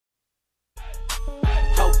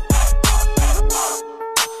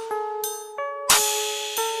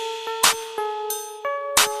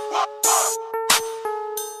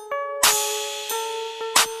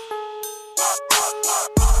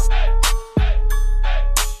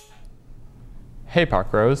Hey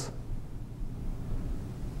Park Rose.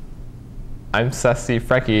 I'm Ceci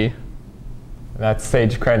Frecky. That's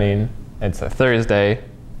Sage Krenning. It's a Thursday,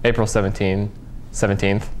 April 17th,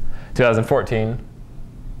 2014.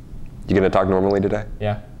 You gonna talk normally today?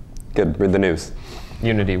 Yeah. Good, read the news.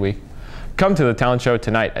 Unity Week. Come to the talent show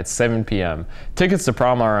tonight at 7 p.m. Tickets to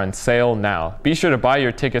prom are on sale now. Be sure to buy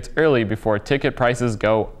your tickets early before ticket prices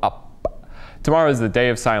go up. Tomorrow is the Day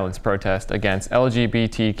of Silence protest against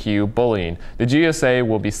LGBTQ bullying. The GSA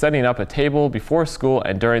will be setting up a table before school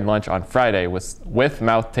and during lunch on Friday with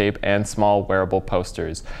mouth tape and small wearable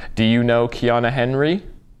posters. Do you know Kiana Henry?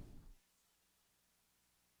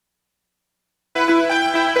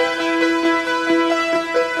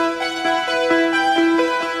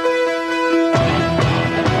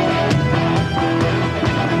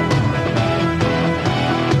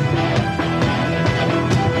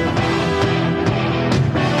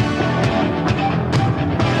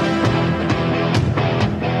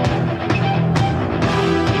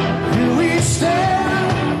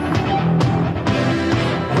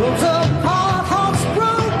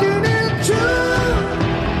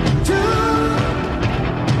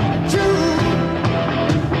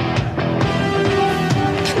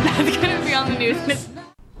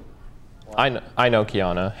 I know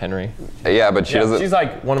Kiana Henry. Yeah, but she doesn't. She's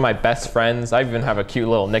like one of my best friends. I even have a cute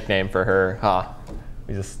little nickname for her.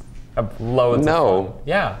 We just have loads of fun.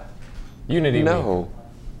 Yeah. Unity Week. No.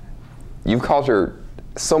 You've called her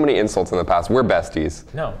so many insults in the past. We're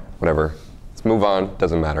besties. No. Whatever. Let's move on.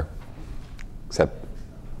 Doesn't matter. Except.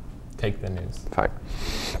 Take the news. Fine.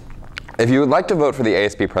 If you would like to vote for the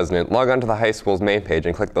ASB president, log on to the high school's main page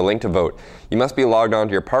and click the link to vote. You must be logged on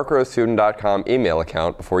to your parkrosestudent.com email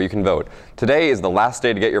account before you can vote. Today is the last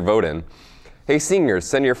day to get your vote in. Hey seniors,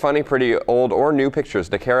 send your funny, pretty, old, or new pictures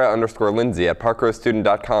to Kara_Lindsay at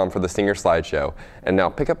parkrosestudent.com for the senior slideshow. And now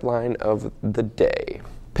pickup line of the day.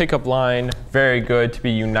 Pickup line, very good to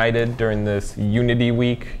be united during this Unity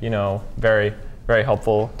Week. You know, very, very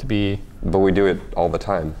helpful to be. But we do it all the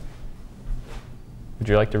time. Would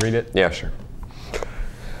you like to read it? Yeah, sure.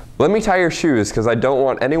 Let me tie your shoes because I don't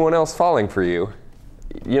want anyone else falling for you.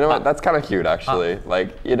 You know what? That's kind of cute, actually.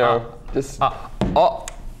 Like, you know, just. Oh.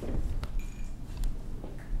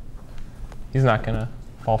 He's not gonna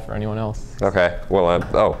fall for anyone else. Okay. Well,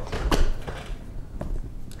 oh.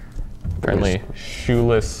 Apparently,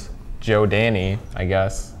 shoeless Joe Danny, I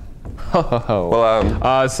guess.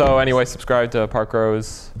 Well, so anyway, subscribe to Park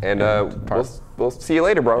Rose. And we'll see you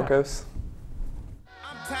later, Broncos.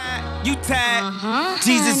 You tired,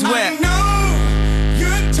 Jesus wept.